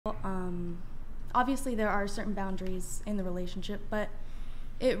obviously there are certain boundaries in the relationship, but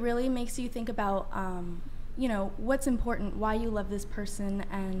it really makes you think about, you know, what's important, why you love this person,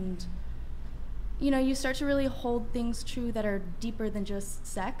 and, you know, you start to really hold things true that are deeper than just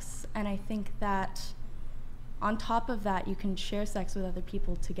sex. And I think that on top of that, you can share sex with other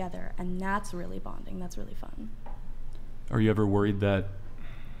people together, and that's really bonding. That's really fun. Are you ever worried that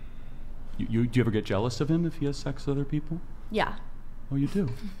do you ever get jealous of him if he has sex with other people? Yeah. Oh, you do?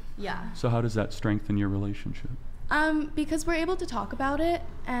 Yeah. So how does that strengthen your relationship? Because we're able to talk about it,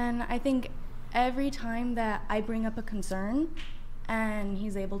 and I think every time that I bring up a concern and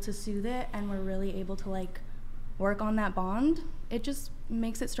he's able to soothe it, and we're really able to like work on that bond, it just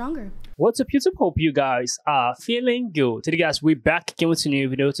makes it stronger. What's up, YouTube? Hope you guys are feeling good. Today, guys, we're back again with a new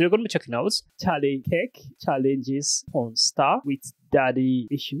video. Today, we're going to be checking out Kirk challenges on Star with daddy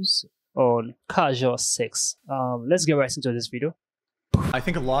issues on casual sex. Let's get right into this video. I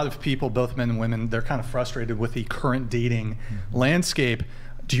think a lot of people, both men and women, they're kind of frustrated with the current dating landscape.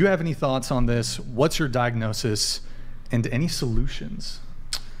 Do you have any thoughts on this? What's your diagnosis and any solutions?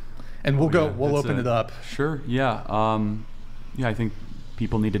 And we'll open it up. Sure. Yeah. Yeah. I think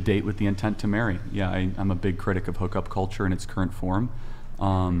people need to date with the intent to marry. Yeah. I'm a big critic of hookup culture in its current form.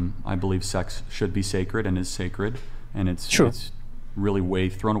 I believe sex should be sacred and is sacred, and it's really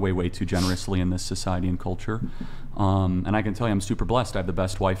thrown away way too generously in this society and culture. And I can tell you, I'm super blessed. I have the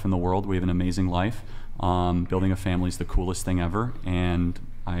best wife in the world. We have an amazing life. Building a family is the coolest thing ever. And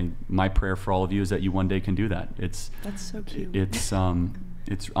my prayer for all of you is that you one day can do that. That's so cute.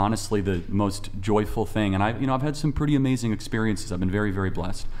 It's honestly the most joyful thing. And I've had some pretty amazing experiences. I've been very, very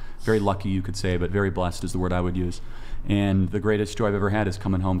blessed. Very lucky, you could say, but very blessed is the word I would use. And the greatest joy I've ever had is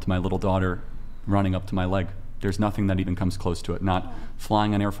coming home to my little daughter running up to my leg. There's nothing that even comes close to it. Not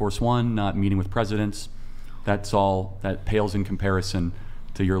flying on Air Force One, not meeting with presidents. That pales in comparison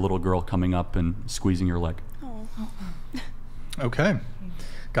to your little girl coming up and squeezing your leg. Okay,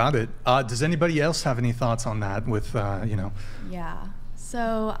 got it. Does anybody else have any thoughts on that with, you know? Yeah,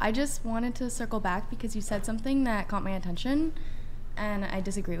 so I just wanted to circle back because you said something that caught my attention, and I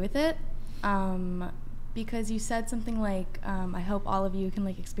disagree with it. Because you said something like, I hope all of you can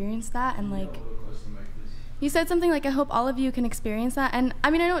like experience that, and like, you said something like, I hope all of you can experience that. And I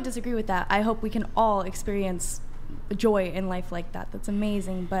mean, I don't disagree with that. I hope we can all experience joy in life like that. That's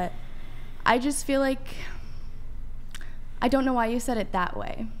amazing. But I just feel like, I don't know why you said it that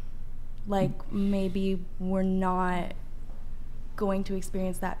way. Like maybe we're not going to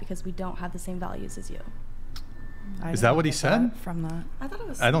experience that because we don't have the same values as you. Is that what he said? From that, I thought it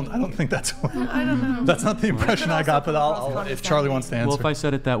was. I don't think that's. I don't know. That's not the impression I got. But if Charlie wants to answer. Well, if I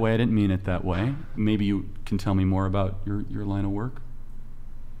said it that way, I didn't mean it that way. Maybe you can tell me more about your line of work.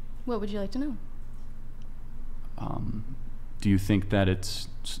 What would you like to know? Do you think that it's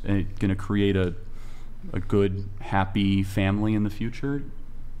going to create a good, happy family in the future?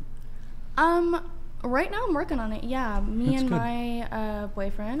 Right now I'm working on it. Yeah, me That's and good. my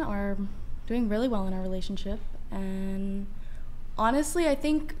boyfriend are doing really well in our relationship, and honestly, I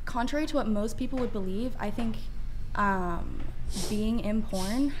think contrary to what most people would believe, I think being in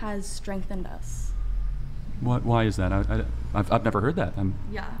porn has strengthened us. Why is that? I've never heard that.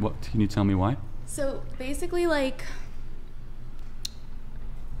 Yeah. What can you tell me why? So basically, like,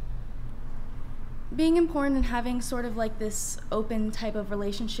 being in porn and having sort of like this open type of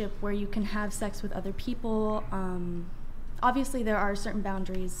relationship where you can have sex with other people, obviously there are certain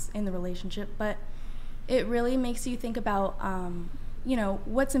boundaries in the relationship, but it really makes you think about, you know,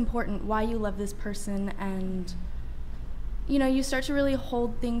 what's important, why you love this person, and, you know, you start to really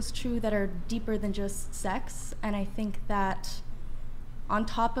hold things true that are deeper than just sex. And I think that on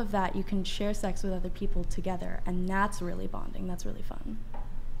top of that, you can share sex with other people together, and that's really bonding. That's really fun.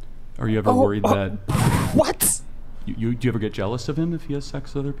 Are you ever worried that... What? Do you ever get jealous of him if he has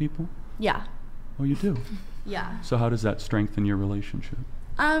sex with other people? Yeah. Oh, you do? Yeah. So how does that strengthen your relationship?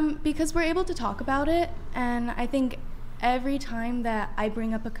 Because we're able to talk about it, and I think every time that I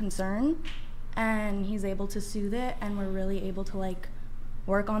bring up a concern and he's able to soothe it, and we're really able to like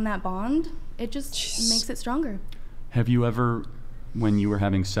work on that bond, it just makes it stronger. Have you ever, when you were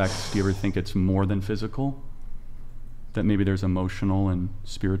having sex, do you ever think it's more than physical? That maybe there's emotional and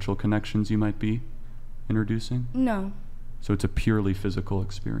spiritual connections you might be introducing? No. So it's a purely physical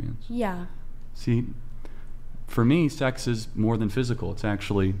experience? Yeah. See, for me, sex is more than physical. It's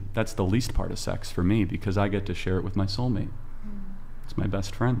actually, that's the least part of sex for me, because I get to share it with my soulmate. It's my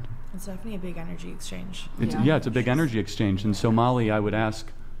best friend. it's definitely a big energy exchange. Yeah, it's a big energy exchange. And so, Molly, I would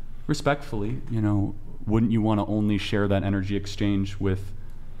ask respectfully, you know, wouldn't you want to only share that energy exchange with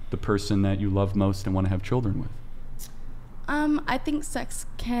the person that you love most and want to have children with? I think sex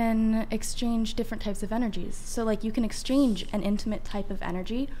can exchange different types of energies. So like you can exchange an intimate type of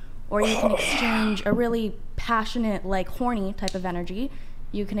energy, or you can exchange a really passionate, like horny type of energy.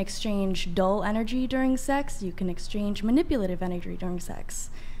 You can exchange dull energy during sex. You can exchange manipulative energy during sex.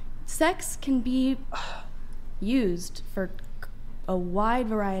 Sex can be used for a wide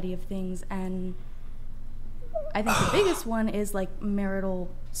variety of things, and I think the biggest one is like marital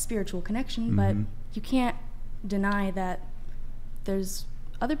spiritual connection, but you can't deny that there's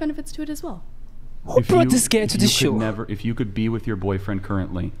other benefits to it as well. Who brought this guy to the show? If you could be with your boyfriend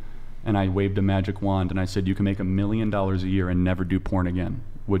currently, and I waved a magic wand and I said you can make $1 million a year and never do porn again,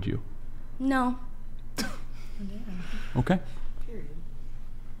 would you? No. Okay.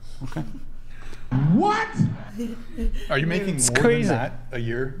 Okay. What? Are you making more crazy. than that a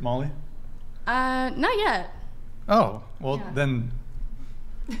year, Molly? Not yet. Oh, well Yeah. then,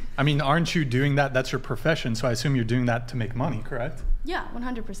 I mean, aren't you doing that? That's your profession, so I assume you're doing that to make money, correct? Yeah,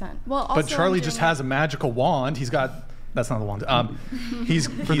 100%. Well, also But Charlie I'm just doing has a magical wand. He's got, that's not the wand.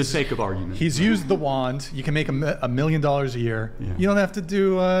 For the sake of argument. He's used the wand. You can make $1 million a year. Yeah. You don't have to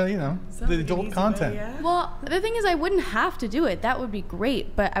do, the adult content. Well, the thing is, I wouldn't have to do it. That would be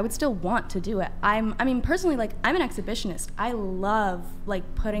great, but I would still want to do it. I mean, personally, like, I'm an exhibitionist. I love,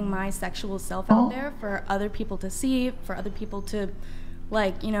 like, putting my sexual self out there for other people to see, for other people to,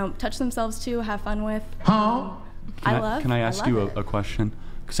 like, you know, touch themselves to, have fun with. Can I ask you a question?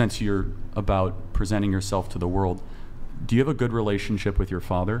 Since you're about presenting yourself to the world, do you have a good relationship with your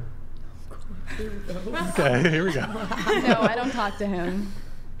father? Okay, here we go. No, I don't talk to him.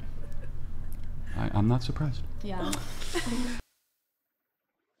 I'm not surprised. Yeah.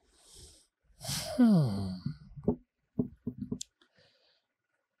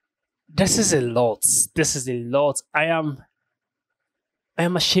 This is a lot. This is a lot. I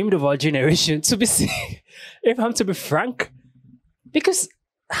am ashamed of our generation, to be if I'm to be frank. Because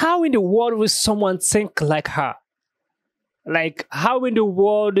how in the world will someone think like her? Like, how in the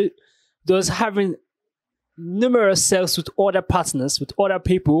world does having numerous sex with other partners, with other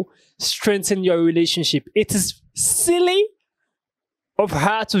people, strengthen your relationship? It is silly of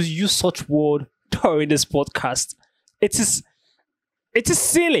her to use such word during this podcast. It is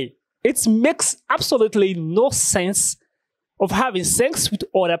silly. It makes absolutely no sense of having sex with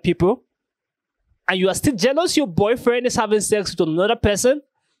other people, and you are still jealous your boyfriend is having sex with another person,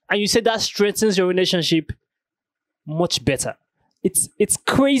 and you say that strengthens your relationship much better. It's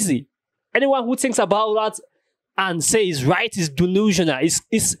crazy. Anyone who thinks about that and say he's right is delusional.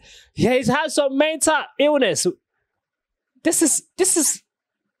 He has some mental illness. This is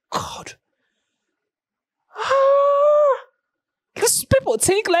God. Because people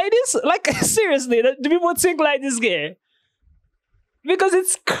think like this? Like, seriously, do people think like this guy? Because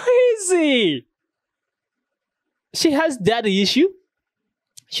it's crazy. She has daddy issue.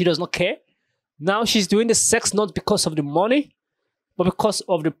 She does not care. Now she's doing the sex not because of the money, but because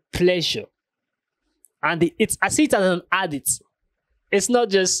of the pleasure. And I see it as an addict. It's not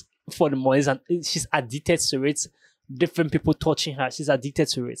just for the money. She's addicted to it. Different people touching her. She's addicted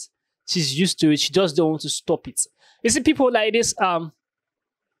to it. She's used to it. She just don't want to stop it. You see people like this, no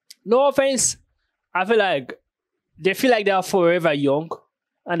offense, I feel like they feel like they are forever young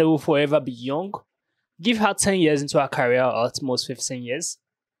and they will forever be young. Give her 10 years into her career, or at most 15 years.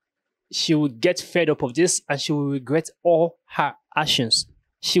 She would get fed up of this and she will regret all her actions.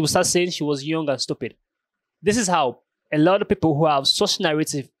 She will start saying she was young and stupid. This is how a lot of people who have such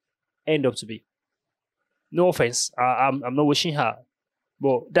narrative end up to be. No offense, I'm not wishing her,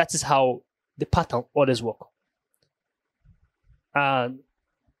 but that is how the pattern others work. And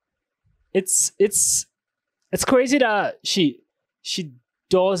it's crazy that she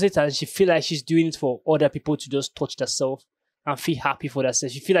does it and she feel like she's doing it for other people to just touch themselves and feel happy for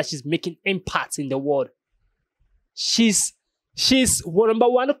themselves. She feel like she's making impact in the world. She's number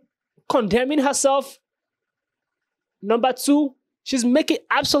one, condemning herself. Number two, she's making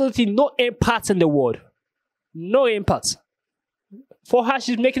absolutely no impact in the world. No impact. For her,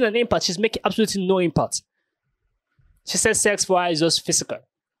 she's making an impact. She's making absolutely no impact. She says sex for her is just physical.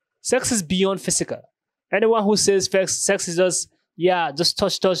 Sex is beyond physical. Anyone who says sex is just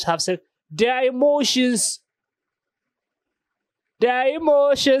touch, have sex. There are emotions. There are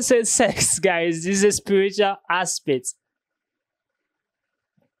emotions in sex, guys. This is a spiritual aspect.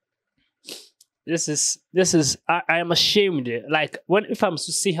 This is I am ashamed. Like, if I'm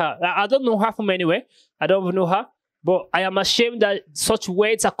to see her, I don't know her from anywhere. I don't even know her. But I am ashamed that such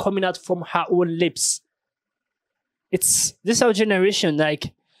words are coming out from her own lips. This is our generation.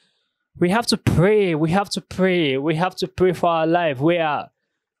 Like, we have to pray. We have to pray. We have to pray for our life. We are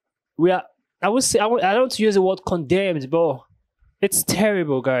I would say, I don't use the word condemned, but it's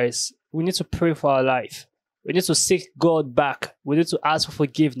terrible, guys. We need to pray for our life. We need to seek God back. We need to ask for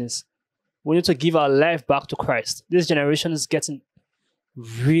forgiveness. We need to give our life back to Christ. This generation is getting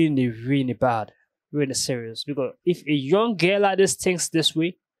really, really bad. Really serious. Because if a young girl like this thinks this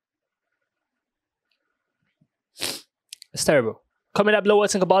way, it's terrible. Comment down below what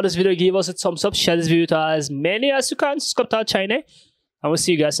you think about this video. Give us a thumbs up. Share this video to as many as you can. Subscribe to our channel. And we'll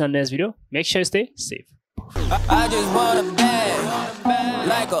see you guys in the next video. Make sure you stay safe. I just want a bag,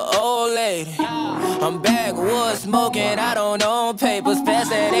 like an old lady. I'm backwoods smoking, I don't own papers, pass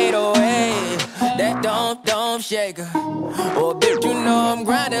that 808. That don't shake her. Oh, bitch, you know I'm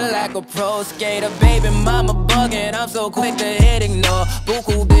grinding like a pro skater. Baby mama bugging, I'm so quick to hit ignore.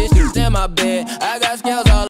 Buku bitches in my bed, I got scales all